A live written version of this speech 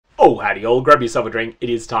howdy all, grab yourself a drink, it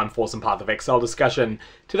is time for some Path of Exile discussion.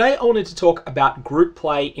 Today I wanted to talk about group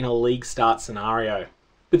play in a league start scenario.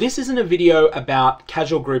 But this isn't a video about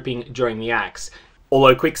casual grouping during the acts.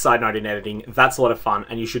 Although, quick side note in editing, that's a lot of fun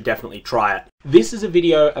and you should definitely try it. This is a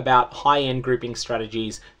video about high-end grouping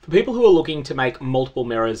strategies for people who are looking to make multiple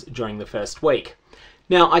mirrors during the first week.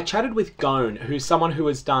 Now, I chatted with Goan, who's someone who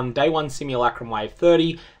has done day 1 Simulacrum wave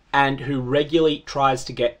 30 and who regularly tries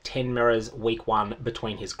to get 10 mirrors week 1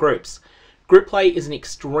 between his groups. Group play is an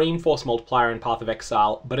extreme force multiplier in Path of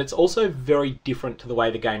Exile, but it's also very different to the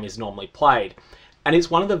way the game is normally played. And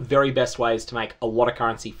it's one of the very best ways to make a lot of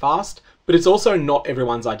currency fast, but it's also not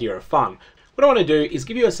everyone's idea of fun. What I want to do is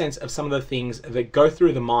give you a sense of some of the things that go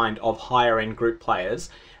through the mind of higher end group players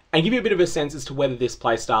and give you a bit of a sense as to whether this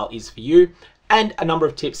playstyle is for you, and a number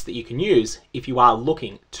of tips that you can use if you are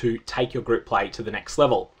looking to take your group play to the next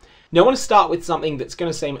level. Now I want to start with something that's going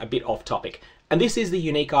to seem a bit off topic, and this is the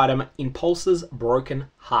unique item Impulse's Broken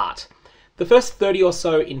Heart. The first 30 or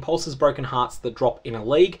so Impulse's Broken Hearts that drop in a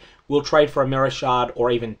league will trade for a mirror shard or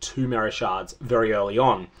even 2 mirror shards very early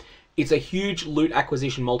on. It's a huge loot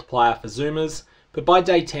acquisition multiplier for Zoomers, but by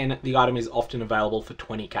day 10 the item is often available for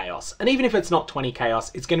 20 chaos. And even if it's not 20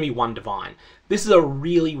 chaos, it's going to be 1 divine. This is a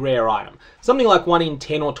really rare item. Something like 1 in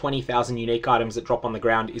 10 or 20,000 unique items that drop on the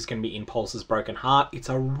ground is going to be Impulse's Broken Heart. It's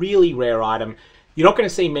a really rare item. You're not going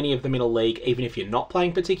to see many of them in a league, even if you're not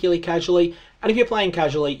playing particularly casually. And if you're playing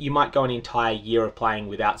casually, you might go an entire year of playing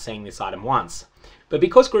without seeing this item once. But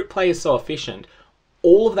because group play is so efficient,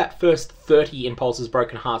 all of that first 30 Impulse's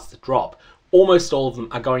Broken Hearts that drop, almost all of them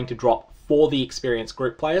are going to drop for the experienced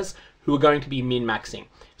group players who are going to be min-maxing.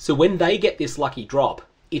 So when they get this lucky drop,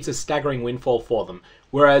 it's a staggering windfall for them.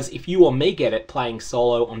 Whereas if you or me get it playing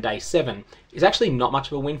solo on day 7, it's actually not much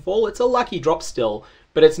of a windfall. It's a lucky drop still,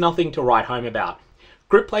 but it's nothing to write home about.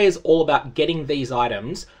 Group play is all about getting these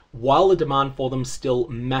items while the demand for them still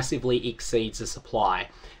massively exceeds the supply.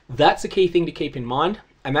 That's a key thing to keep in mind,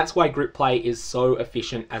 and that's why group play is so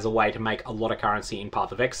efficient as a way to make a lot of currency in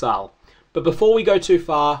Path of Exile. But before we go too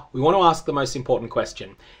far, we want to ask the most important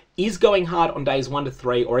question. Is going hard on days 1 to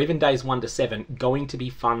 3 or even days 1 to 7 going to be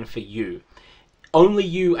fun for you? Only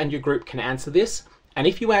you and your group can answer this, and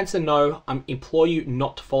if you answer no, I implore you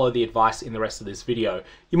not to follow the advice in the rest of this video.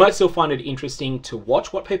 You might still find it interesting to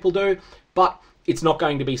watch what people do, but it's not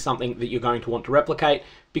going to be something that you're going to want to replicate,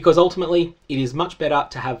 because ultimately it is much better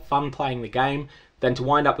to have fun playing the game than to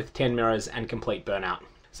wind up with 10 mirrors and complete burnout.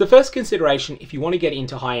 So the first consideration if you want to get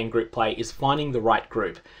into high-end group play is finding the right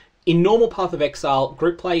group. In normal Path of Exile,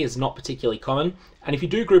 group play is not particularly common, and if you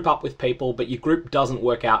do group up with people but your group doesn't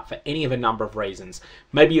work out for any of a number of reasons,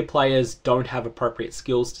 maybe your players don't have appropriate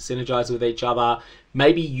skills to synergize with each other,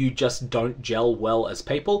 maybe you just don't gel well as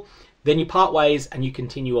people, then you part ways and you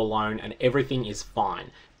continue alone and everything is fine.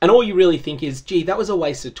 And all you really think is, gee, that was a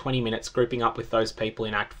waste of 20 minutes grouping up with those people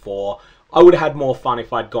in Act 4. I would have had more fun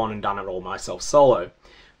if I'd gone and done it all myself solo.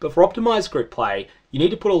 But for optimized group play, you need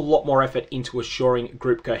to put a lot more effort into assuring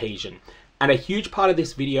group cohesion. And a huge part of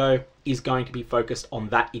this video is going to be focused on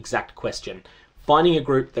that exact question. Finding a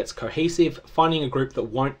group that's cohesive, finding a group that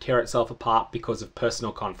won't tear itself apart because of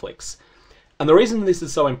personal conflicts. And the reason this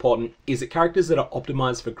is so important is that characters that are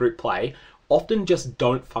optimized for group play often just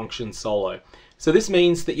don't function solo. So this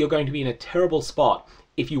means that you're going to be in a terrible spot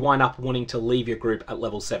if you wind up wanting to leave your group at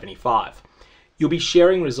level 75. You'll be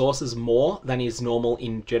sharing resources more than is normal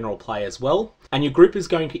in general play as well, and your group is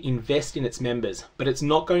going to invest in its members, but it's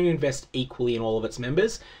not going to invest equally in all of its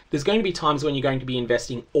members. There's going to be times when you're going to be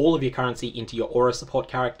investing all of your currency into your aura support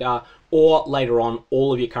character, or later on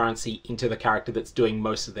all of your currency into the character that's doing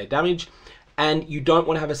most of their damage, and you don't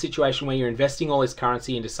want to have a situation where you're investing all this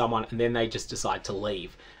currency into someone and then they just decide to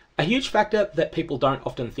leave. A huge factor that people don't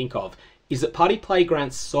often think of is that party play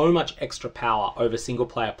grants so much extra power over single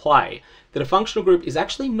player play that a functional group is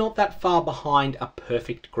actually not that far behind a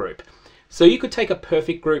perfect group. So you could take a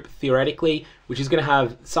perfect group theoretically, which is going to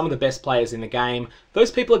have some of the best players in the game. Those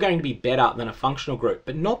people are going to be better than a functional group,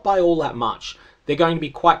 but not by all that much. They're going to be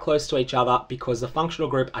quite close to each other because the functional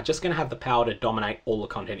group are just going to have the power to dominate all the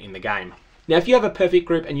content in the game. Now, if you have a perfect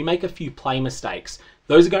group and you make a few play mistakes,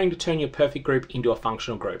 those are going to turn your perfect group into a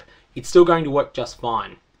functional group. It's still going to work just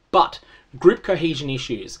fine. But group cohesion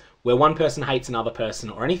issues, where one person hates another person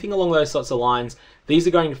or anything along those sorts of lines, these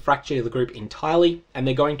are going to fracture the group entirely and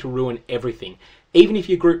they're going to ruin everything. Even if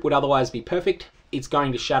your group would otherwise be perfect, it's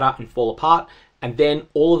going to shatter and fall apart, and then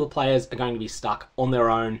all of the players are going to be stuck on their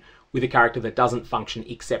own with a character that doesn't function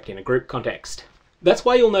except in a group context. That's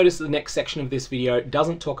why you'll notice that the next section of this video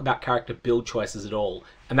doesn't talk about character build choices at all,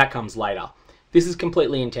 and that comes later. This is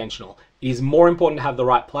completely intentional. It is more important to have the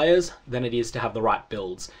right players than it is to have the right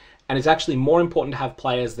builds. and it's actually more important to have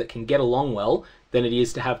players that can get along well than it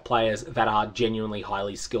is to have players that are genuinely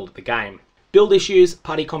highly skilled at the game. Build issues,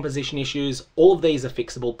 party composition issues, all of these are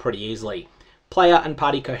fixable pretty easily. Player and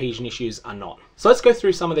party cohesion issues are not. So let's go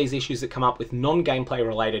through some of these issues that come up with non-gameplay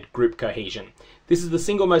related group cohesion. This is the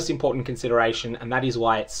single most important consideration, and that is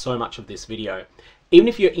why it's so much of this video. Even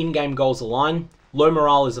if your in-game goals align, low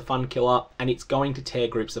morale is a fun killer and it's going to tear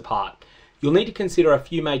groups apart. You'll need to consider a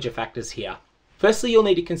few major factors here. Firstly, you'll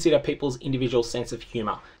need to consider people's individual sense of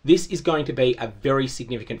humour. This is going to be a very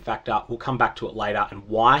significant factor. We'll come back to it later. And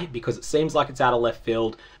why? Because it seems like it's out of left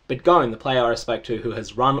field, but Goan, the player I spoke to who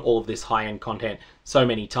has run all of this high-end content so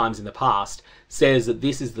many times in the past, says that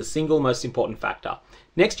this is the single most important factor.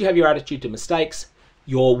 Next, you have your attitude to mistakes,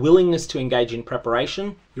 your willingness to engage in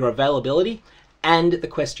preparation, your availability, and the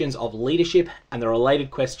questions of leadership and the related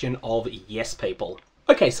question of yes people.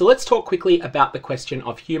 Okay, so let's talk quickly about the question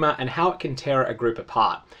of humour and how it can tear a group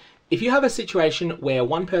apart. If you have a situation where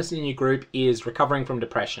one person in your group is recovering from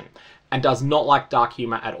depression and does not like dark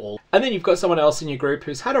humour at all, and then you've got someone else in your group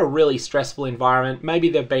who's had a really stressful environment, maybe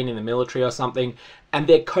they've been in the military or something, and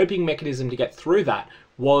their coping mechanism to get through that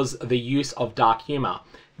was the use of dark humour.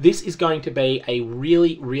 This is going to be a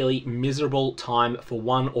really, really miserable time for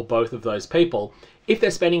one or both of those people if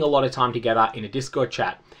they're spending a lot of time together in a Discord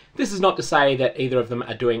chat. This is not to say that either of them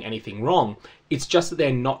are doing anything wrong, it's just that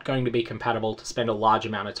they're not going to be compatible to spend a large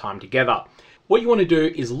amount of time together. What you want to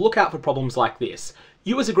do is look out for problems like this.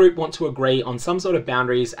 You as a group want to agree on some sort of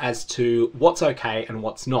boundaries as to what's okay and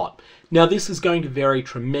what's not. Now this is going to vary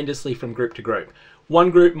tremendously from group to group.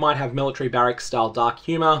 One group might have military barracks style dark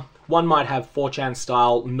humour, one might have 4chan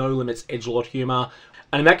style no limits edgelord humour,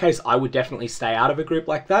 and in that case I would definitely stay out of a group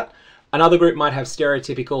like that. Another group might have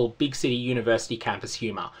stereotypical big city university campus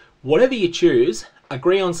humour. Whatever you choose,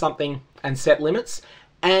 agree on something and set limits,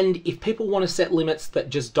 and if people want to set limits that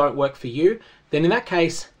just don't work for you, then in that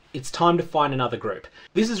case it's time to find another group.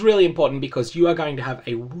 This is really important because you are going to have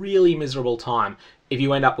a really miserable time if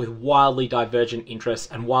you end up with wildly divergent interests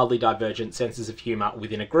and wildly divergent senses of humour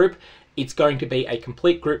within a group. It's going to be a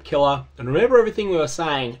complete group killer. And remember everything we were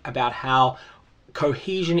saying about how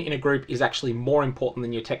cohesion in a group is actually more important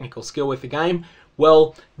than your technical skill with the game?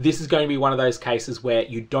 Well, this is going to be one of those cases where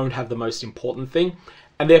you don't have the most important thing,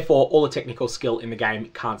 and therefore all the technical skill in the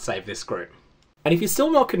game can't save this group. And if you're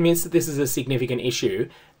still not convinced that this is a significant issue,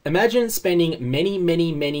 imagine spending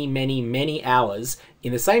many hours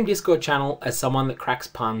in the same Discord channel as someone that cracks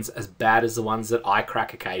puns as bad as the ones that I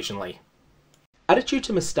crack occasionally. Attitude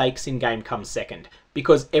to mistakes in game comes second,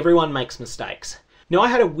 because everyone makes mistakes. Now, I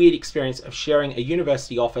had a weird experience of sharing a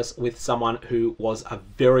university office with someone who was a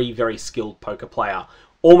very, very skilled poker player,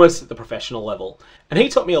 almost at the professional level. And he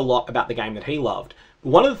taught me a lot about the game that he loved.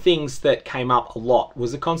 But one of the things that came up a lot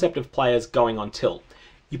was the concept of players going on tilt.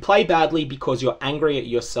 You play badly because you're angry at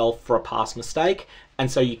yourself for a past mistake, and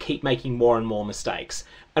so you keep making more and more mistakes.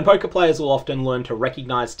 And poker players will often learn to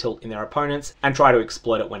recognize tilt in their opponents and try to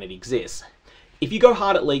exploit it when it exists. If you go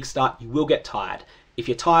hard at league start, you will get tired. If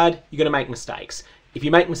you're tired, you're going to make mistakes. If you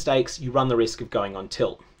make mistakes, you run the risk of going on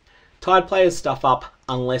tilt. Tired players stuff up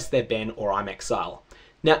unless they're Ben or I'm Exile.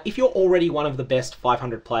 Now, if you're already one of the best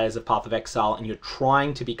 500 players of PathOfExile and you're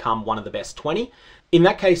trying to become one of the best 20, in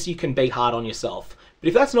that case you can be hard on yourself. But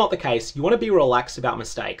if that's not the case, you want to be relaxed about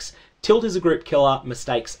mistakes. Tilt is a group killer,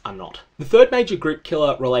 mistakes are not. The third major group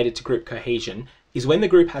killer related to group cohesion is when the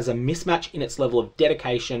group has a mismatch in its level of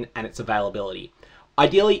dedication and its availability.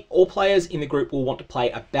 Ideally, all players in the group will want to play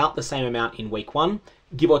about the same amount in week one,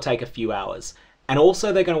 give or take a few hours. And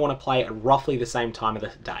also they're going to want to play at roughly the same time of the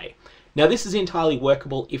day. Now this is entirely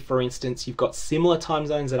workable if, for instance, you've got similar time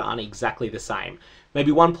zones that aren't exactly the same.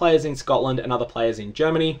 Maybe one player's in Scotland, another player's in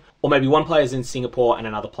Germany, or maybe one player's in Singapore and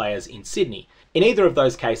another player's in Sydney. In either of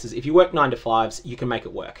those cases, if you work 9 to 5s, you can make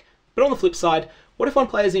it work. But on the flip side, what if one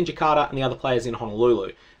player's in Jakarta and the other player's in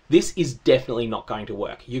Honolulu? This is definitely not going to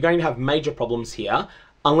work. You're going to have major problems here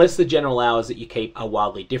unless the general hours that you keep are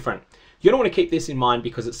wildly different. You're going to want to keep this in mind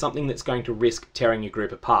because it's something that's going to risk tearing your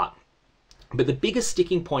group apart. But the biggest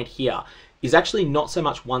sticking point here is actually not so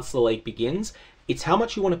much once the league begins, it's how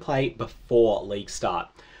much you want to play before league start.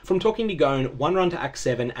 From talking to Goan, 1 run to Act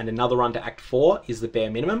 7 and another run to Act 4 is the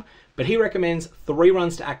bare minimum, but he recommends 3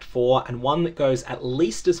 runs to Act 4 and one that goes at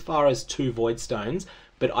least as far as 2 Void Stones,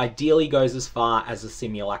 but ideally goes as far as the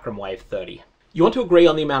Simulacrum Wave 30. You want to agree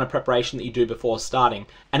on the amount of preparation that you do before starting,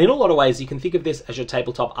 and in a lot of ways you can think of this as your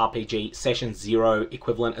tabletop RPG Session 0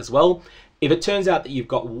 equivalent as well. If it turns out that you've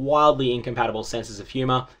got wildly incompatible senses of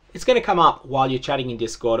humour, it's going to come up while you're chatting in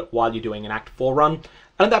Discord while you're doing an Act 4 run, and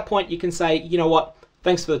at that point you can say, you know what,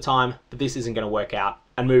 thanks for the time, but this isn't going to work out,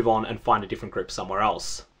 and move on and find a different group somewhere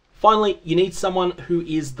else. Finally, you need someone who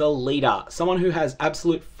is the leader, someone who has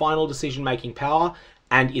absolute final decision-making power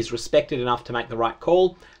and is respected enough to make the right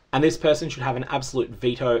call. And this person should have an absolute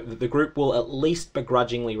veto that the group will at least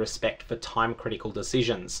begrudgingly respect for time-critical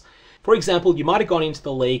decisions. For example, you might have gone into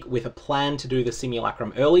the league with a plan to do the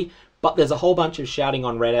Simulacrum early, but there's a whole bunch of shouting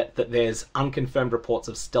on Reddit that there's unconfirmed reports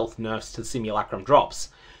of stealth nerfs to Simulacrum drops.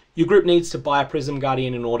 Your group needs to buy a Prism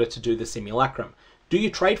Guardian in order to do the Simulacrum. Do you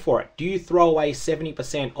trade for it? Do you throw away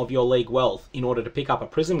 70% of your league wealth in order to pick up a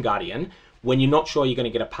Prism Guardian when you're not sure you're going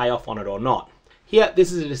to get a payoff on it or not? Here,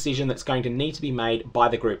 this is a decision that's going to need to be made by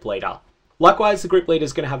the group leader. Likewise, the group leader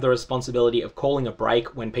is going to have the responsibility of calling a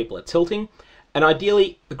break when people are tilting, and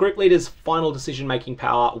ideally, the group leader's final decision-making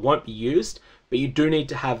power won't be used, but you do need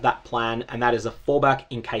to have that plan, and that is a fallback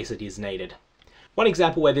in case it is needed. One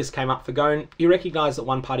example where this came up for Goan, he recognised that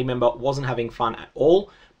one party member wasn't having fun at all,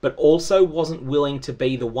 but also wasn't willing to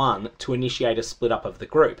be the one to initiate a split up of the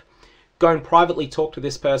group. Goan privately talked to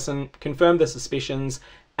this person, confirmed the suspicions,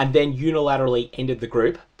 and then unilaterally ended the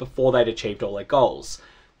group before they'd achieved all their goals.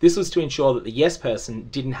 This was to ensure that the yes person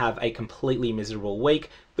didn't have a completely miserable week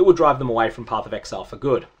that would drive them away from PathOfExile for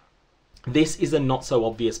good. This is a not so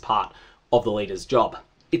obvious part of the leader's job.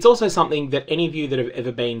 It's also something that any of you that have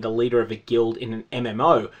ever been the leader of a guild in an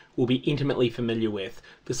MMO will be intimately familiar with.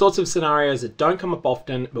 The sorts of scenarios that don't come up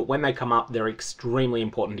often, but when they come up, they're extremely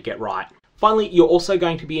important to get right. Finally, you're also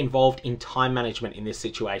going to be involved in time management in this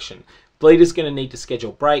situation. The leader's going to need to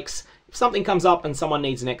schedule breaks. If something comes up and someone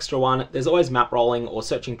needs an extra one, there's always map rolling or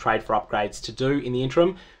searching trade for upgrades to do in the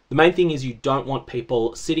interim. The main thing is you don't want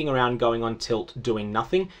people sitting around going on tilt doing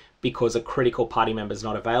nothing because a critical party member is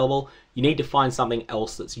not available. You need to find something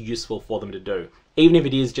else that's useful for them to do, even if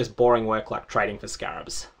it is just boring work like trading for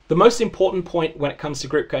scarabs. The most important point when it comes to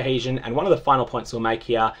group cohesion, and one of the final points we'll make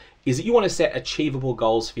here, is that you want to set achievable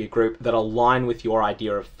goals for your group that align with your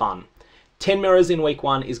idea of fun. 10 mirrors in week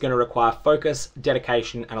 1 is going to require focus,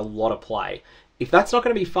 dedication, and a lot of play. If that's not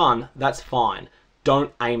going to be fun, that's fine.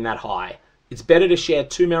 Don't aim that high. It's better to share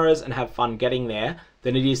 2 mirrors and have fun getting there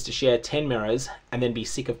than it is to share 10 mirrors and then be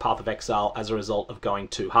sick of PathOfExile as a result of going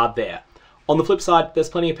too hard there. On the flip side, there's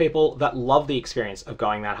plenty of people that love the experience of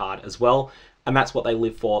going that hard as well, and that's what they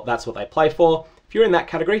live for, that's what they play for. If you're in that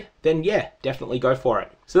category, then yeah, definitely go for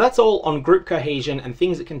it. So that's all on group cohesion and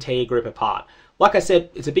things that can tear your group apart. Like I said,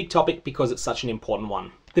 it's a big topic because it's such an important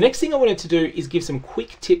one. The next thing I wanted to do is give some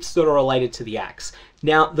quick tips that are related to the axe.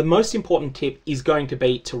 Now, the most important tip is going to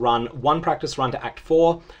be to run one practice run to Act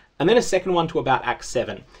 4, and then a second one to about Act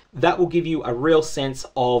 7. That will give you a real sense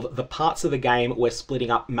of the parts of the game where splitting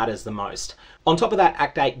up matters the most. On top of that,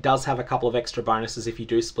 Act 8 does have a couple of extra bonuses if you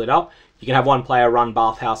do split up. You can have one player run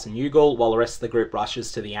Bathhouse and Ugal while the rest of the group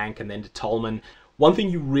rushes to the Ankh and then to Tolman. One thing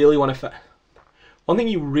you really want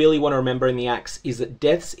to remember in the axe is that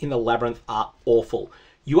deaths in the labyrinth are awful.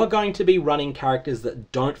 You are going to be running characters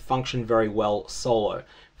that don't function very well solo.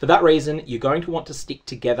 For that reason, you're going to want to stick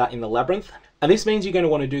together in the labyrinth, and this means you're going to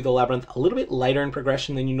want to do the labyrinth a little bit later in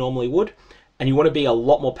progression than you normally would, and you want to be a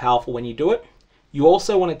lot more powerful when you do it. You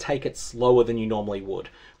also want to take it slower than you normally would.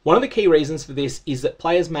 One of the key reasons for this is that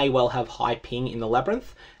players may well have high ping in the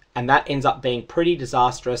labyrinth, and that ends up being pretty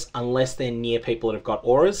disastrous unless they're near people that have got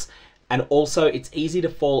auras. And also, it's easy to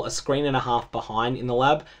fall a screen and a half behind in the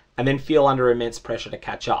lab and then feel under immense pressure to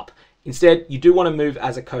catch up. Instead, you do want to move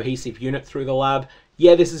as a cohesive unit through the lab.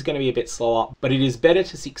 Yeah, this is going to be a bit slower, but it is better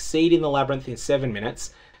to succeed in the labyrinth in 7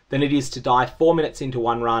 minutes than it is to die 4 minutes into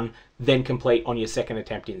one run, then complete on your second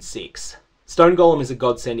attempt in 6. Stone Golem is a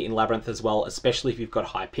godsend in labyrinth as well, especially if you've got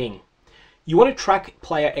high ping. You want to track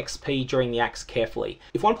player XP during the axe carefully.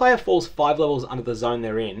 If one player falls 5 levels under the zone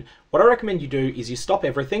they're in, what I recommend you do is you stop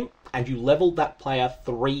everything and you level that player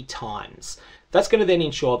 3 times. That's going to then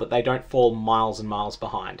ensure that they don't fall miles and miles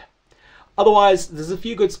behind. Otherwise, there's a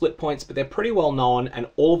few good split points, but they're pretty well known and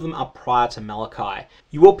all of them are prior to Malachi.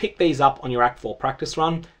 You will pick these up on your Act 4 practice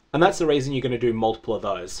run, and that's the reason you're going to do multiple of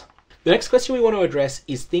those. The next question we want to address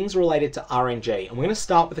is things related to RNG, and we're going to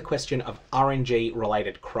start with the question of RNG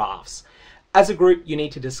related crafts. As a group, you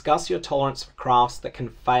need to discuss your tolerance for crafts that can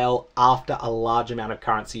fail after a large amount of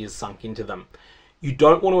currency is sunk into them. You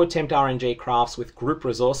don't want to attempt RNG crafts with group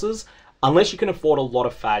resources unless you can afford a lot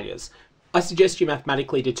of failures. I suggest you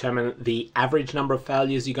mathematically determine the average number of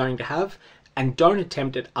failures you're going to have and don't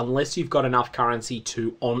attempt it unless you've got enough currency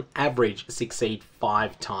to, on average, succeed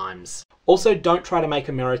 5 times. Also, don't try to make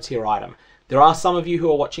a mirror tier item. There are some of you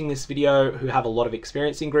who are watching this video who have a lot of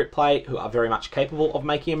experience in group play, who are very much capable of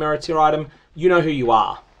making a mirror tier item. You know who you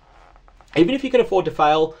are. Even if you can afford to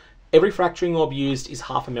fail, every fracturing orb used is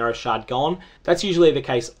half a mirror shard gone. That's usually the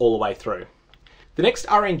case all the way through. The next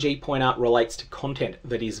RNG pointer relates to content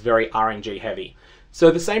that is very RNG heavy.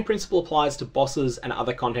 So the same principle applies to bosses and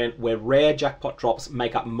other content where rare jackpot drops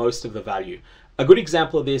make up most of the value. A good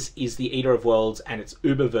example of this is the Eater of Worlds and its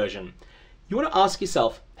Uber version. You want to ask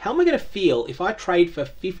yourself, how am I going to feel if I trade for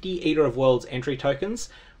 50 Eater of Worlds entry tokens,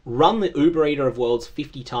 run the Uber Eater of Worlds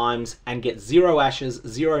 50 times, and get 0 Ashes,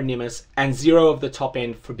 0 Nimbus, and 0 of the top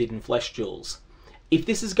end Forbidden Flesh jewels? If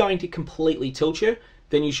this is going to completely tilt you,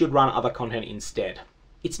 then you should run other content instead.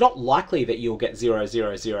 It's not likely that you'll get 0,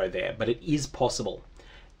 0, 0 there, but it is possible.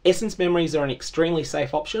 Essence memories are an extremely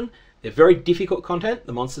safe option. They're very difficult content,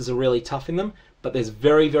 the monsters are really tough in them, but there's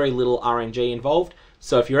very, very little RNG involved.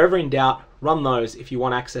 So if you're ever in doubt, run those if you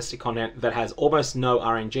want access to content that has almost no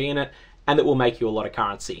RNG in it and that will make you a lot of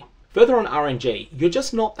currency. Further on RNG, you're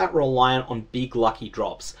just not that reliant on big lucky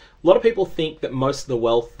drops. A lot of people think that most of the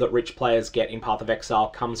wealth that rich players get in Path of Exile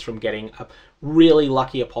comes from getting a really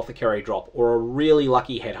lucky Apothecary drop or a really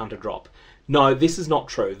lucky Headhunter drop. No, this is not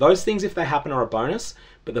true. Those things, if they happen, are a bonus,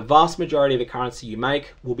 but the vast majority of the currency you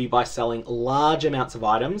make will be by selling large amounts of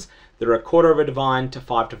items that are 1/4 of a divine to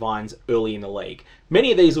 5 divines early in the league.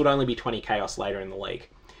 Many of these would only be 20 chaos later in the league.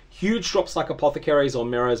 Huge drops like Apothecaries or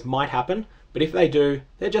Mirrors might happen, but if they do,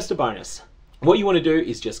 they're just a bonus. What you want to do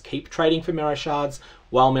is just keep trading for Mirror Shards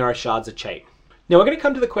while Mirror Shards are cheap. Now we're going to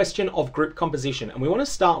come to the question of group composition, and we want to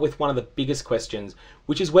start with one of the biggest questions,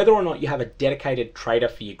 which is whether or not you have a dedicated trader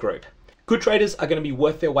for your group. Good traders are going to be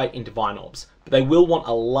worth their weight in divine orbs, but they will want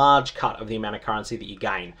a large cut of the amount of currency that you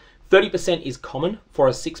gain. 30% is common for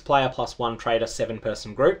a 6-player plus 1 trader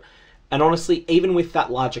 7-person group, and honestly, even with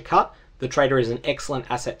that larger cut, the trader is an excellent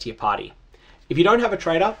asset to your party. If you don't have a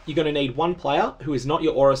trader, you're going to need one player who is not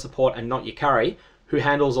your aura support and not your carry, who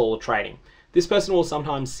handles all the trading. This person will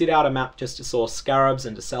sometimes sit out a map just to source scarabs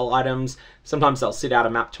and to sell items, sometimes they'll sit out a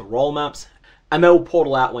map to roll maps, and they'll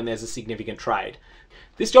portal out when there's a significant trade.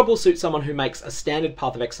 This job will suit someone who makes a standard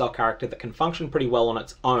Path of Exile character that can function pretty well on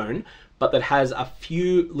its own, but that has a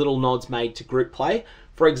few little nods made to group play.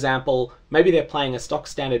 For example, maybe they're playing a stock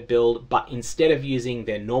standard build, but instead of using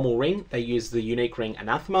their normal ring, they use the unique ring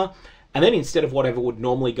Anathema, and then instead of whatever would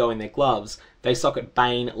normally go in their gloves, they socket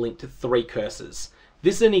Bane linked to 3 curses.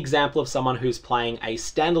 This is an example of someone who's playing a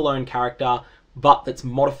standalone character, but that's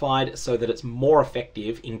modified so that it's more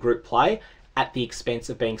effective in group play at the expense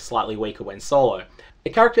of being slightly weaker when solo. A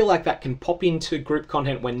character like that can pop into group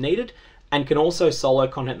content when needed, and can also solo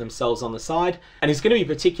content themselves on the side, and is going to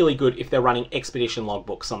be particularly good if they're running expedition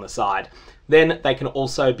logbooks on the side. Then they can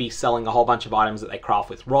also be selling a whole bunch of items that they craft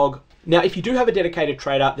with ROG. Now, if you do have a dedicated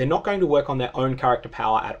trader, they're not going to work on their own character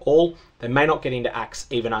power at all. They may not get into Axe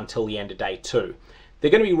even until the end of day 2. They're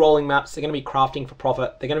going to be rolling maps, they're going to be crafting for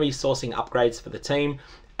profit, they're going to be sourcing upgrades for the team,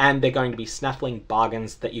 and they're going to be snaffling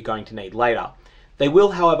bargains that you're going to need later. They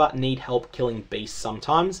will, however, need help killing beasts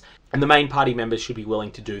sometimes, and the main party members should be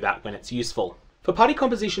willing to do that when it's useful. For party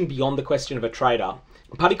composition beyond the question of a trader,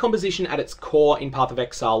 party composition at its core in Path of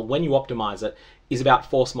Exile, when you optimize it, is about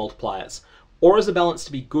force multipliers. Auras are balanced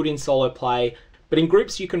to be good in solo play, but in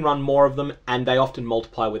groups you can run more of them and they often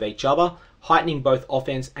multiply with each other, heightening both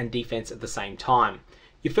offense and defense at the same time.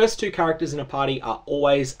 Your first 2 characters in a party are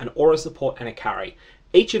always an aura support and a carry.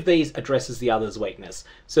 Each of these addresses the other's weakness.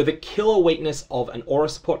 So the killer weakness of an aura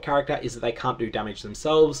support character is that they can't do damage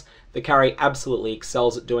themselves. The carry absolutely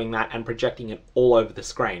excels at doing that and projecting it all over the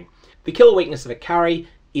screen. The killer weakness of a carry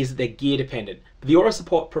is that they're gear dependent. The aura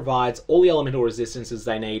support provides all the elemental resistances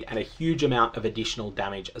they need and a huge amount of additional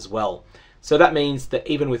damage as well. So that means that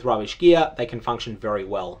even with rubbish gear, they can function very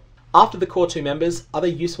well. After the core 2 members, other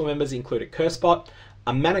useful members include a Curse Bot,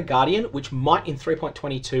 a Mana Guardian, which might in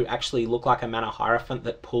 3.22 actually look like a Mana Hierophant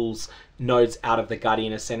that pulls nodes out of the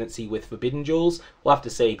Guardian Ascendancy with Forbidden Jewels. We'll have to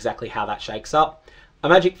see exactly how that shakes up. A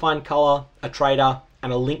Magic Find Color, a Trader,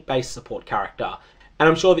 and a Link-based support character. And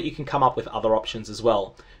I'm sure that you can come up with other options as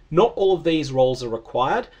well. Not all of these roles are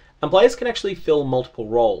required, and players can actually fill multiple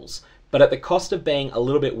roles, but at the cost of being a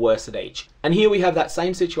little bit worse at each. And here we have that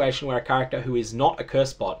same situation where a character who is not a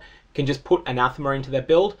Curse Bot can just put Anathema into their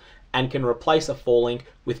build, and can replace a 4 link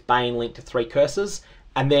with Bane linked to 3 curses,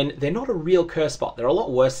 and then they're not a real Curse Bot. They're a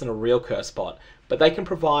lot worse than a real Curse Bot, but they can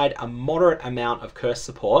provide a moderate amount of curse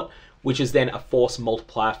support, which is then a force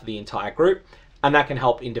multiplier for the entire group, and that can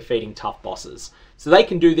help in defeating tough bosses. So they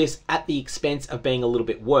can do this at the expense of being a little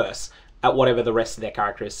bit worse at whatever the rest of their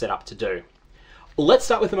character is set up to do. Let's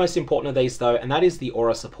start with the most important of these though, and that is the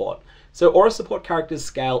aura support. So aura support characters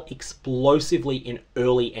scale explosively in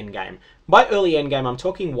early endgame. By early endgame, I'm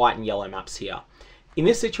talking white and yellow maps here. In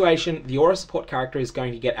this situation, the aura support character is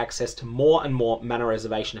going to get access to more and more mana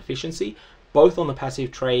reservation efficiency, both on the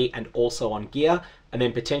passive tree and also on gear, and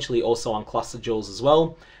then potentially also on cluster jewels as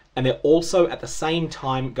well. And they're also at the same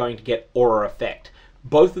time going to get aura effect.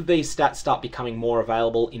 Both of these stats start becoming more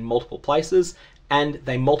available in multiple places, and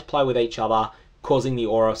they multiply with each other, causing the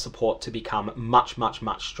aura support to become much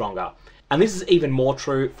stronger. And this is even more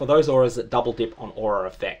true for those auras that double dip on aura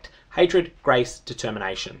effect: hatred, grace,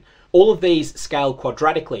 determination. All of these scale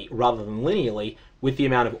quadratically rather than linearly with the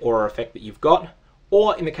amount of aura effect that you've got.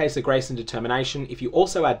 Or in the case of grace and determination, if you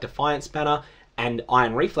also add defiance banner and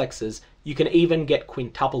iron reflexes, you can even get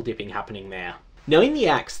quintuple dipping happening there. Now in the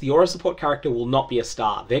axe, the aura support character will not be a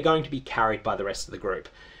star. They're going to be carried by the rest of the group.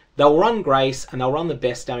 They'll run grace and they'll run the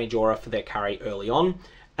best damage aura for their carry early on,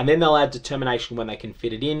 and then they'll add determination when they can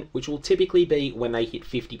fit it in, which will typically be when they hit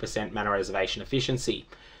 50% mana reservation efficiency.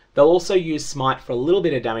 They'll also use smite for a little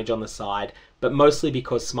bit of damage on the side, but mostly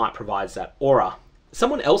because smite provides that aura.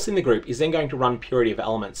 Someone else in the group is then going to run purity of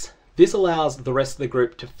elements. This allows the rest of the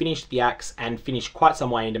group to finish the axe and finish quite some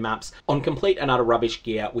way into maps on complete and utter rubbish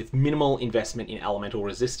gear with minimal investment in elemental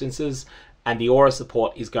resistances, and the aura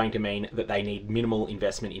support is going to mean that they need minimal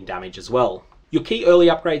investment in damage as well. Your key early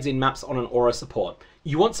upgrades in maps on an aura support: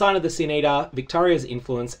 you want Sign of the Sin Eater, Victoria's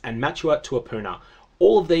Influence, and Matua Tuapuna.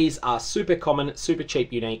 All of these are super common, super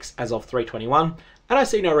cheap uniques as of 321, and I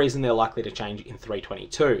see no reason they're likely to change in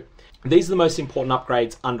 322. These are the most important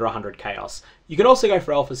upgrades under 100 chaos. You can also go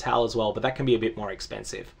for Alpha's Howl as well, but that can be a bit more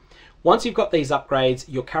expensive. Once you've got these upgrades,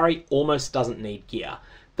 your carry almost doesn't need gear.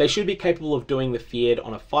 They should be capable of doing the feared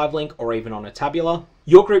on a 5-link or even on a tabula.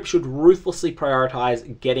 Your group should ruthlessly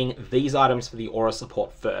prioritize getting these items for the aura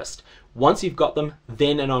support first. Once you've got them,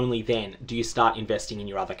 then and only then do you start investing in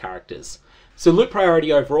your other characters. So loot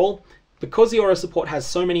priority overall: because the aura support has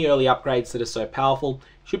so many early upgrades that are so powerful,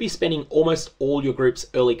 you should be spending almost all your group's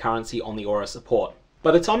early currency on the aura support.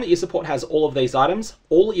 By the time that your support has all of these items,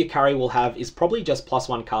 all that your carry will have is probably just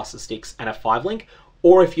 +1 caster sticks and a 5-link,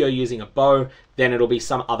 or if you're using a bow, then it'll be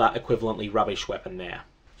some other equivalently rubbish weapon there.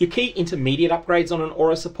 Your key intermediate upgrades on an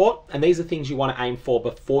aura support, and these are things you want to aim for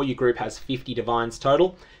before your group has 50 divines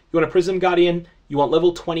total. You want a Prism Guardian, you want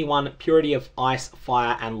level 21 Purity of Ice,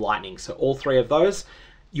 Fire, and Lightning, so all 3 of those.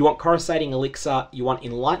 You want Coruscating Elixir, you want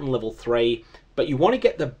Enlighten level 3, but you want to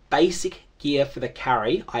get the basic gear for the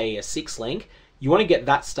carry, i.e. a 6-link. You want to get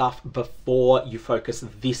that stuff before you focus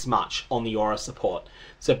this much on the aura support.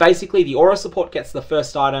 So basically the aura support gets the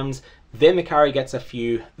first items, then the carry gets a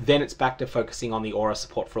few, then it's back to focusing on the aura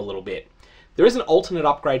support for a little bit. There is an alternate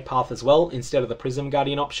upgrade path as well instead of the Prism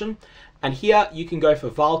Guardian option, and here you can go for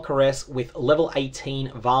Val Caress with level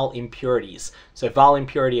 18 Val Impurities. So Val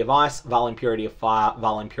Impurity of Ice, Val Impurity of Fire,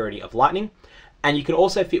 Val Impurity of Lightning, and you can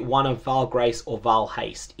also fit one of Val Grace or Val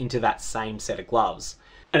Haste into that same set of gloves.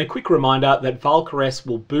 And a quick reminder that Val Caress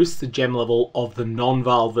will boost the gem level of the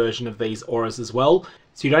non-Val version of these auras as well,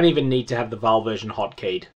 so you don't even need to have the Val version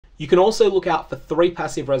hotkeyed. You can also look out for 3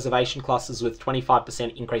 passive reservation clusters with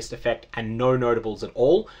 25% increased effect and no notables at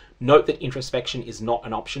all. Note that introspection is not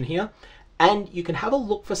an option here. And you can have a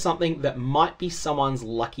look for something that might be someone's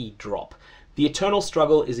lucky drop. The Eternal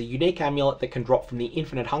Struggle is a unique amulet that can drop from the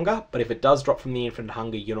Infinite Hunger, but if it does drop from the Infinite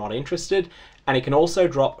Hunger, you're not interested. And it can also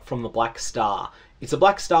drop from the Black Star. It's the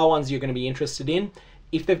Black Star ones you're going to be interested in.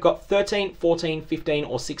 If they've got 13, 14, 15,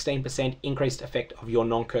 or 16% increased effect of your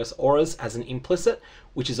non-curse auras as an implicit,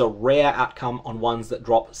 which is a rare outcome on ones that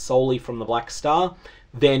drop solely from the Black Star,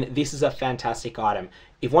 then this is a fantastic item.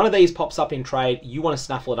 If one of these pops up in trade, you want to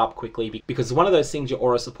snaffle it up quickly because one of those things your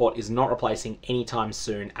aura support is not replacing anytime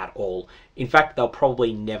soon at all. In fact, they'll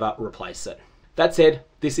probably never replace it. That said,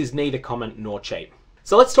 this is neither common nor cheap.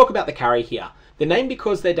 So let's talk about the carry here. They're named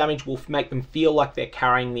because their damage will make them feel like they're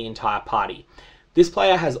carrying the entire party. This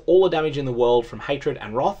player has all the damage in the world from Hatred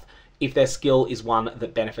and Wrath, if their skill is one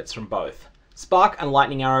that benefits from both. Spark and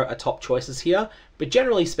Lightning Arrow are top choices here, but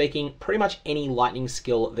generally speaking, pretty much any lightning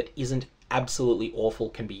skill that isn't absolutely awful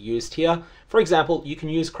can be used here. For example, you can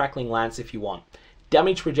use Crackling Lance if you want.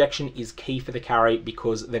 Damage projection is key for the carry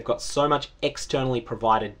because they've got so much externally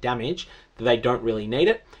provided damage that they don't really need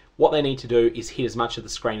it. What they need to do is hit as much of the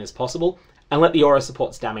screen as possible and let the aura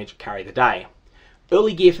support's damage carry the day.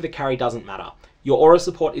 Early gear for the carry doesn't matter. Your aura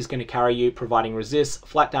support is going to carry you, providing resist,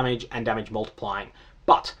 flat damage, and damage multiplying.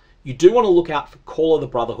 But you do want to look out for Call of the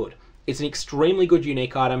Brotherhood. It's an extremely good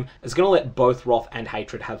unique item. It's going to let both Wrath and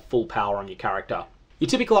Hatred have full power on your character. Your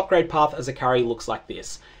typical upgrade path as a carry looks like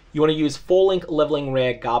this. You want to use 4-link leveling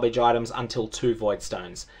rare garbage items until 2 Void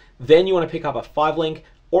Stones. Then you want to pick up a 5-link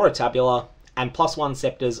or a Tabula and +1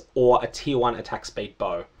 Scepters or a tier 1 attack speed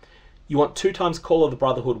bow. You want 2 times Call of the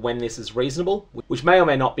Brotherhood when this is reasonable, which may or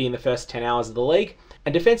may not be in the first 10 hours of the league.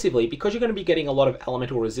 And defensively, because you're going to be getting a lot of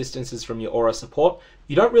elemental resistances from your aura support,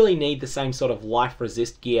 you don't really need the same sort of life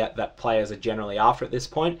resist gear that players are generally after at this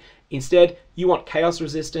point. Instead, you want chaos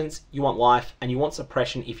resistance, you want life, and you want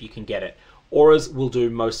suppression if you can get it. Auras will do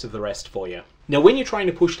most of the rest for you. Now, when you're trying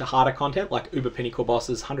to push to harder content like Uber Pinnacle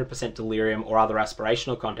bosses, 100% Delirium, or other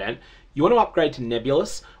aspirational content, you want to upgrade to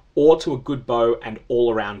Nebulous or to a good bow and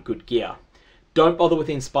all-around good gear. Don't bother with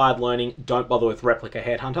Inspired Learning, don't bother with Replica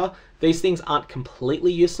Headhunter. These things aren't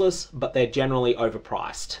completely useless, but they're generally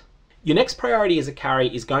overpriced. Your next priority as a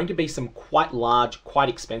carry is going to be some quite large, quite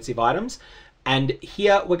expensive items. And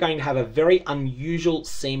here we're going to have a very unusual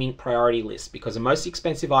seeming priority list because the most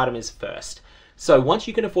expensive item is first. So once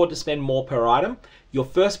you can afford to spend more per item, your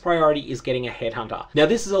first priority is getting a Headhunter. Now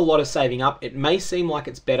this is a lot of saving up. It may seem like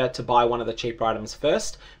it's better to buy one of the cheaper items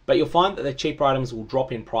first, but you'll find that the cheaper items will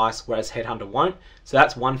drop in price, whereas Headhunter won't. So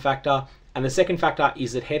that's one factor. And the second factor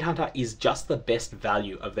is that Headhunter is just the best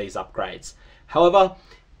value of these upgrades. However,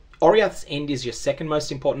 Oriath's End is your second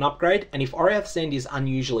most important upgrade, and if Oriath's End is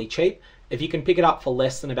unusually cheap, if you can pick it up for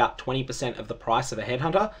less than about 20% of the price of a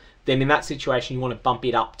Headhunter, then in that situation you want to bump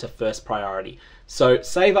it up to first priority. So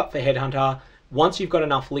save up for Headhunter. Once you've got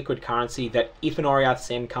enough liquid currency that if an Oriath's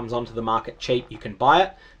End comes onto the market cheap, you can buy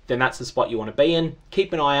it, then that's the spot you want to be in.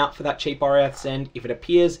 Keep an eye out for that cheap Oriath's End. If it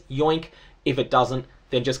appears, yoink. If it doesn't,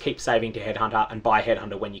 then just keep saving to Headhunter and buy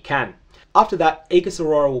Headhunter when you can. After that, Aegis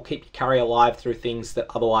Aurora will keep your carry alive through things that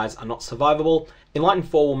otherwise are not survivable. Enlightened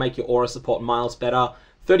 4 will make your aura support miles better.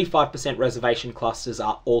 35% reservation clusters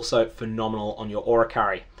are also phenomenal on your aura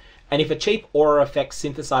carry. And if a cheap aura effect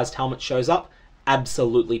synthesized helmet shows up,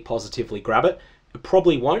 absolutely positively grab it. It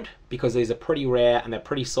probably won't because these are pretty rare and they're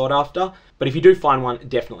pretty sought after, but if you do find one,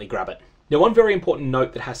 definitely grab it. Now, one very important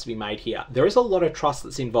note that has to be made here, there is a lot of trust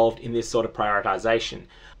that's involved in this sort of prioritization.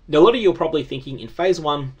 Now, a lot of you are probably thinking in phase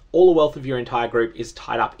 1, all the wealth of your entire group is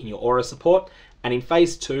tied up in your aura support, and in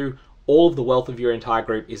phase 2, all of the wealth of your entire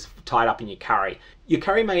group is tied up in your carry. Your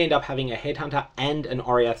carry may end up having a Headhunter and an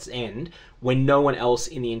Oriath's End when no one else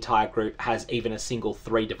in the entire group has even a single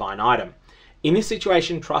 3 divine item. In this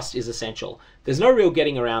situation, trust is essential. There's no real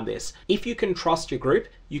getting around this. If you can trust your group,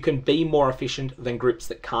 you can be more efficient than groups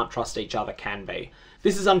that can't trust each other can be.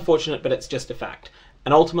 This is unfortunate, but it's just a fact.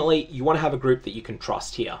 And ultimately, you want to have a group that you can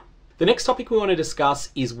trust here. The next topic we want to discuss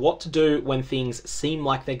is what to do when things seem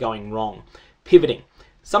like they're going wrong. Pivoting.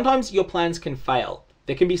 Sometimes your plans can fail.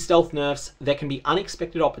 There can be stealth nerfs, there can be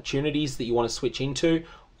unexpected opportunities that you want to switch into,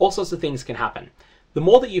 all sorts of things can happen. The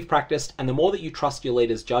more that you've practiced and the more that you trust your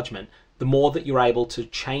leader's judgment, the more that you're able to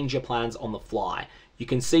change your plans on the fly. You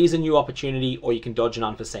can seize a new opportunity or you can dodge an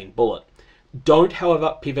unforeseen bullet. Don't,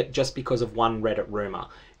 however, pivot just because of one Reddit rumor.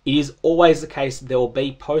 It is always the case there will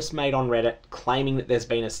be posts made on Reddit claiming that there's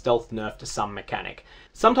been a stealth nerf to some mechanic.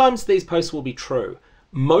 Sometimes these posts will be true.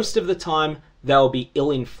 Most of the time, they'll be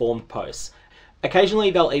ill-informed posts. Occasionally,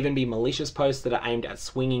 there'll even be malicious posts that are aimed at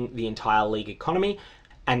swinging the entire league economy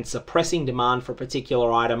and suppressing demand for a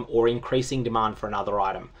particular item or increasing demand for another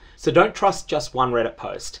item. So don't trust just one Reddit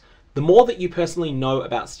post. The more that you personally know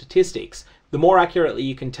about statistics, the more accurately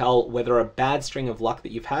you can tell whether a bad string of luck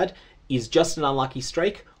that you've had is just an unlucky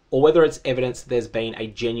streak or whether it's evidence that there's been a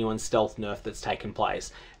genuine stealth nerf that's taken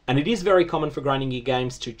place. And it is very common for grinding gear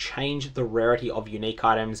games to change the rarity of unique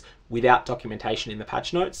items without documentation in the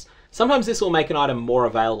patch notes. Sometimes this will make an item more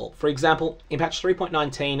available. For example, in patch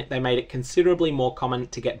 3.19, they made it considerably more common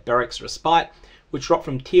to get Beric's Respite, which dropped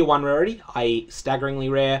from tier 1 rarity, i.e. staggeringly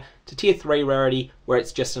rare, to tier 3 rarity, where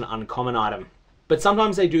it's just an uncommon item. But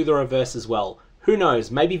sometimes they do the reverse as well. Who knows,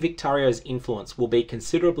 maybe Victario's Influence will be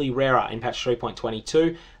considerably rarer in patch 3.22,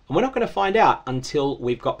 and we're not going to find out until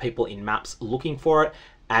we've got people in maps looking for it,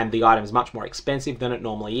 and the item's much more expensive than it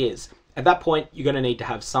normally is. At that point, you're going to need to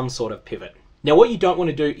have some sort of pivot. Now, what you don't want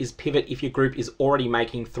to do is pivot if your group is already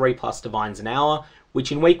making 3+ divines an hour,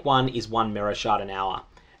 which in week 1 is 1 mirror shard an hour.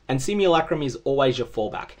 And Simulacrum is always your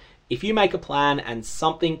fallback. If you make a plan and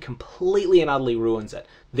something completely and utterly ruins it,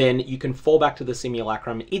 then you can fall back to the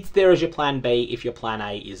Simulacrum. It's there as your plan B if your plan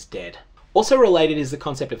A is dead. Also related is the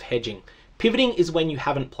concept of hedging. Pivoting is when you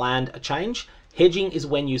haven't planned a change. Hedging is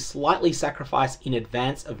when you slightly sacrifice in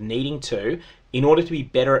advance of needing to in order to be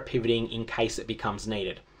better at pivoting in case it becomes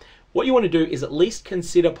needed. What you want to do is at least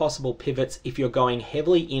consider possible pivots if you're going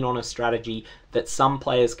heavily in on a strategy that some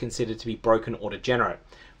players consider to be broken or degenerate.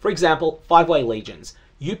 For example, 5-way legions.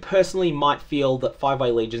 You personally might feel that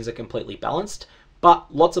 5-way legions are completely balanced,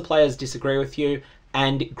 but lots of players disagree with you,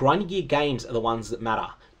 and grinding gear games are the ones that matter.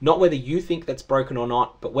 Not whether you think that's broken or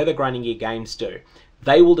not, but whether grinding gear games do.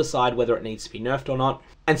 They will decide whether it needs to be nerfed or not.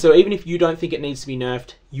 And so even if you don't think it needs to be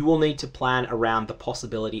nerfed, you will need to plan around the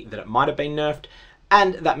possibility that it might have been nerfed,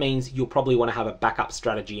 and that means you'll probably want to have a backup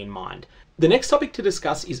strategy in mind. The next topic to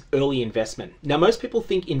discuss is early investment. Now, most people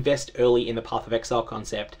think invest early in the PathOfExile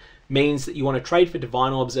concept means that you want to trade for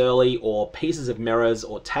divine orbs early, or pieces of mirrors,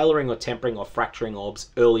 or tailoring or tempering or fracturing orbs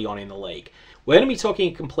early on in the league. We're going to be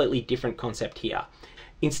talking a completely different concept here.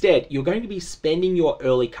 Instead, you're going to be spending your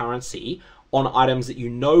early currency on items that you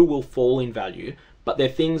know will fall in value, but they're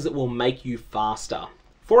things that will make you faster.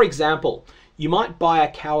 For example, you might buy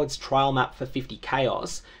a Coward's Trial map for 50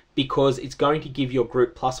 Chaos because it's going to give your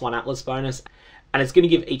group +1 Atlas bonus, and it's going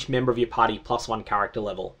to give each member of your party +1 character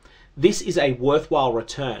level. This is a worthwhile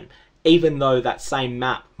return, even though that same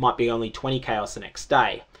map might be only 20 Chaos the next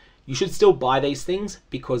day. You should still buy these things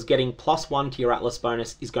because getting +1 to your Atlas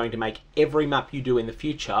bonus is going to make every map you do in the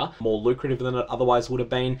future more lucrative than it otherwise would have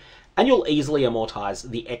been, and you'll easily amortize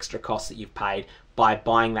the extra costs that you've paid by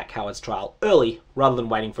buying that Coward's Trial early rather than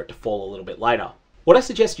waiting for it to fall a little bit later. What I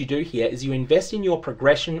suggest you do here is you invest in your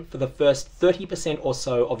progression for the first 30% or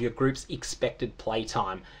so of your group's expected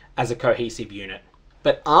playtime as a cohesive unit.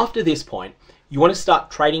 But after this point, you want to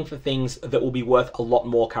start trading for things that will be worth a lot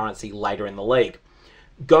more currency later in the league.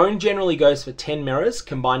 Goan generally goes for 10 mirrors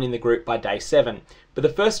combined in the group by day 7, but the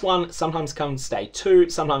first one sometimes comes day 2,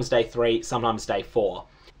 sometimes day 3, sometimes day 4.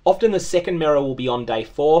 Often the second mirror will be on day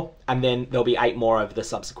 4, and then there'll be 8 more over the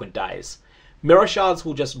subsequent days. Mirror shards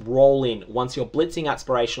will just roll in once you're blitzing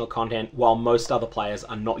aspirational content, while most other players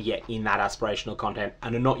are not yet in that aspirational content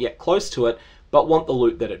and are not yet close to it, but want the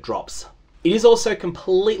loot that it drops. It is also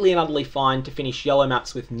completely and utterly fine to finish yellow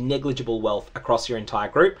maps with negligible wealth across your entire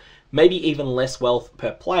group, maybe even less wealth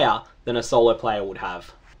per player than a solo player would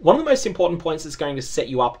have. One of the most important points that's going to set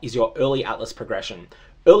you up is your early Atlas progression.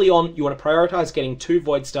 Early on, you want to prioritize getting 2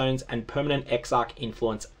 Void Stones and permanent Exarch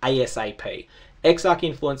Influence ASAP. Exarch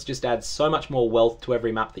Influence just adds so much more wealth to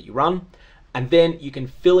every map that you run, and then you can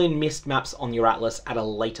fill in missed maps on your Atlas at a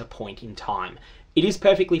later point in time. It is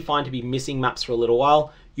perfectly fine to be missing maps for a little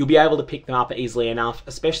while. You'll be able to pick them up easily enough,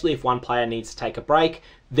 especially if one player needs to take a break.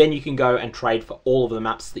 Then you can go and trade for all of the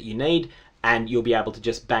maps that you need, and you'll be able to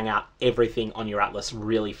just bang out everything on your Atlas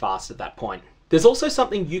really fast at that point. There's also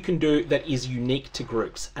something you can do that is unique to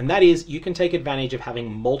groups, and that is you can take advantage of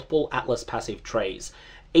having multiple Atlas passive trees.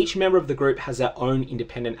 Each member of the group has their own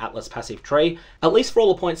independent Atlas passive tree, at least for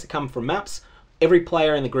all the points that come from maps. Every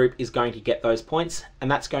player in the group is going to get those points, and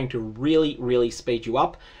that's going to really speed you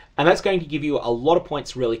up, and that's going to give you a lot of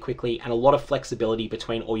points really quickly and a lot of flexibility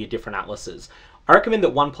between all your different Atlases. I recommend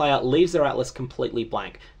that one player leaves their Atlas completely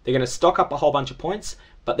blank. They're going to stock up a whole bunch of points,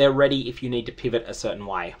 but they're ready if you need to pivot a certain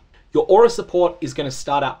way. Your Aura support is going to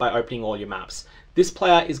start out by opening all your maps. This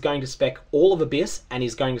player is going to spec all of Abyss and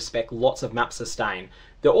is going to spec lots of map sustain.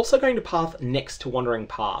 They're also going to path next to Wandering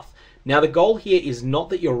Path. Now the goal here is not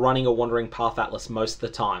that you're running a Wandering Path Atlas most of the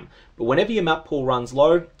time, but whenever your map pool runs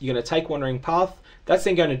low, you're going to take Wandering Path. That's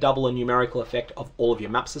then going to double a numerical effect of all of your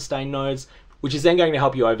map sustain nodes, which is then going to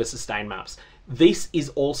help you over sustain maps. This is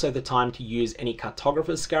also the time to use any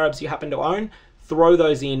Cartographer's Scarabs you happen to own. Throw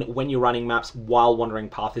those in when you're running maps while Wandering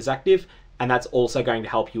Path is active, and that's also going to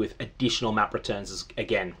help you with additional map returns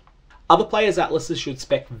again. Other players' Atlases should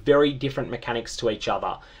spec very different mechanics to each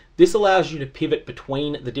other. This allows you to pivot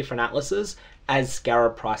between the different Atlases as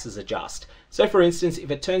Scarab prices adjust. So for instance,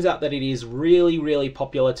 if it turns out that it is really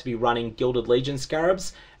popular to be running Gilded Legion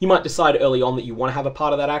Scarabs, you might decide early on that you want to have a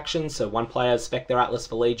part of that action, so one player spec their Atlas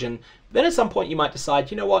for Legion. Then at some point you might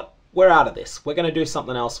decide, you know what, we're out of this. We're going to do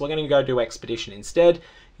something else. We're going to go do Expedition instead.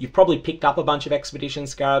 You've probably picked up a bunch of Expedition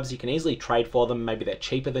Scarabs. You can easily trade for them. Maybe they're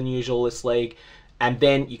cheaper than usual this league. And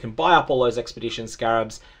then you can buy up all those Expedition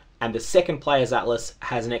Scarabs, and the second player's Atlas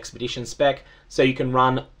has an Expedition spec, so you can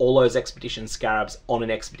run all those Expedition Scarabs on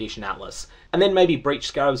an Expedition Atlas. And then maybe Breach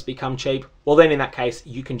Scarabs become cheap. Well then in that case,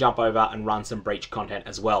 you can jump over and run some Breach content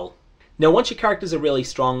as well. Now once your characters are really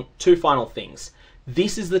strong, 2 final things.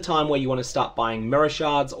 This is the time where you want to start buying mirror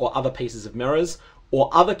shards or other pieces of mirrors,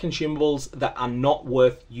 or other consumables that are not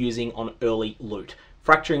worth using on early loot.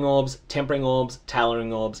 Fracturing orbs, tempering orbs,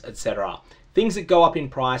 tailoring orbs, etc. Things that go up in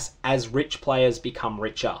price as rich players become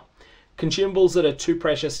richer. Consumables that are too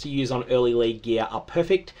precious to use on early league gear are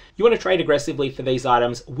perfect. You want to trade aggressively for these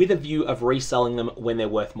items with a view of reselling them when they're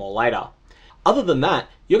worth more later. Other than that,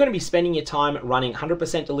 you're going to be spending your time running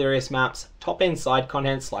 100% Delirious maps, top-end side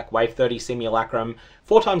contents like Wave 30 Simulacrum,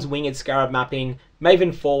 4x Winged Scarab mapping,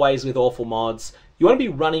 Maven 4-ways with awful mods. You want to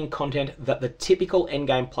be running content that the typical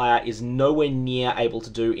endgame player is nowhere near able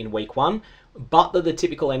to do in week 1, but that the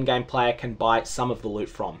typical endgame player can buy some of the loot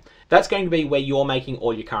from. That's going to be where you're making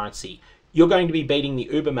all your currency. you're going to be beating the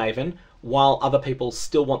Uber Maven, while other people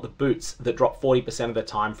still want the boots that drop 40% of the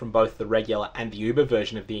time from both the regular and the Uber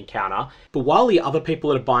version of the encounter. But while the other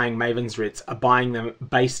people that are buying Maven's Writs are buying them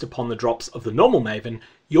based upon the drops of the normal Maven,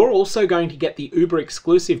 you're also going to get the Uber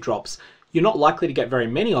exclusive drops. You're not likely to get very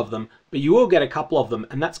many of them, but you will get a couple of them,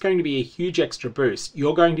 and that's going to be a huge extra boost.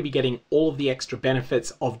 You're going to be getting all of the extra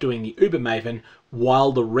benefits of doing the Uber Maven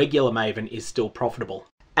while the regular Maven is still profitable.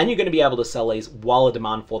 And you're going to be able to sell these while the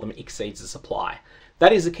demand for them exceeds the supply.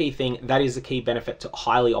 That is a key thing, that is a key benefit to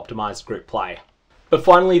highly optimized group play. But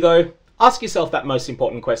finally though, ask yourself that most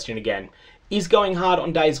important question again. Is going hard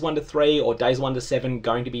on days 1 to 3 or days 1 to 7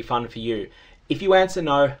 going to be fun for you? If you answer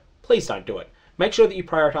no, please don't do it. Make sure that you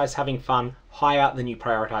prioritize having fun higher than you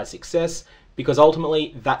prioritize success, because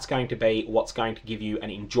ultimately that's going to be what's going to give you an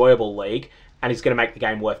enjoyable league and is going to make the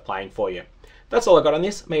game worth playing for you. That's all I got on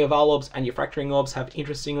this. May your Val orbs and your fracturing orbs have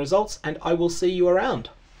interesting results, and I will see you around.